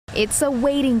It's a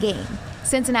waiting game.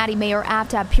 Cincinnati Mayor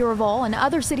Aftab Piraval and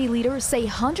other city leaders say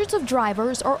hundreds of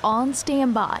drivers are on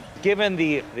standby. Given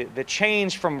the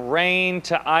change from rain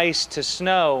to ice to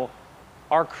snow,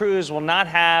 our crews will not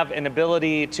have an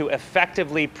ability to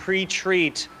effectively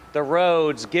pre-treat the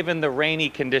roads given the rainy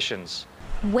conditions.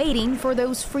 Waiting for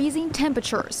those freezing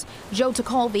temperatures. Joe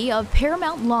Tacalvi of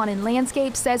Paramount Lawn and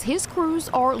Landscape says his crews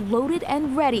are loaded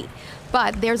and ready,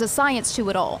 but there's a science to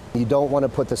it all. You don't want to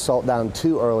put the salt down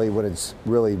too early when it's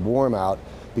really warm out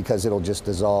because it'll just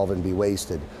dissolve and be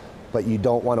wasted. But you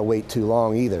don't want to wait too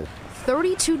long either.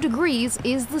 32 degrees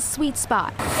is the sweet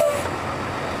spot.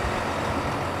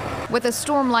 With a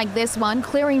storm like this one,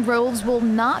 clearing roads will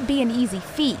not be an easy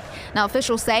feat. Now,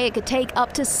 officials say it could take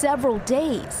up to several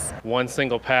days. One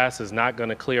single pass is not going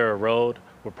to clear a road.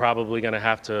 We're probably going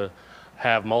to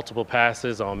have multiple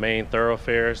passes on main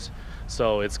thoroughfares.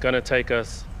 So it's going to take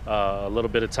us a little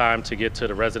bit of time to get to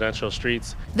the residential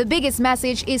streets. The biggest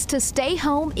message is to stay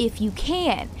home if you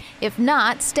can. If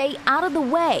not, stay out of the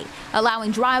way,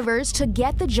 allowing drivers to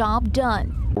get the job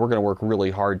done. We're going to work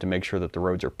really hard to make sure that the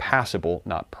roads are passable,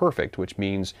 not perfect, which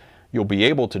means you'll be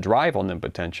able to drive on them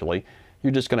potentially.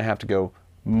 You're just going to have to go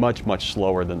much, much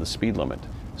slower than the speed limit.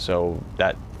 So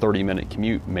that 30-minute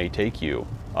commute may take you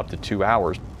up to 2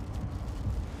 hours.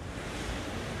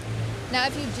 Now,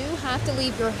 if you do have to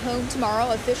leave your home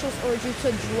tomorrow, officials urge you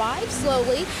to drive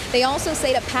slowly. They also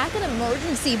say to pack an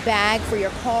emergency bag for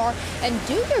your car and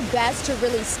do your best to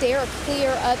really steer clear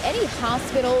of any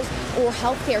hospitals or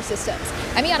healthcare systems.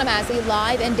 I'm Yana Masley,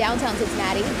 live in downtown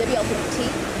Cincinnati,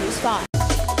 WLPT News 5.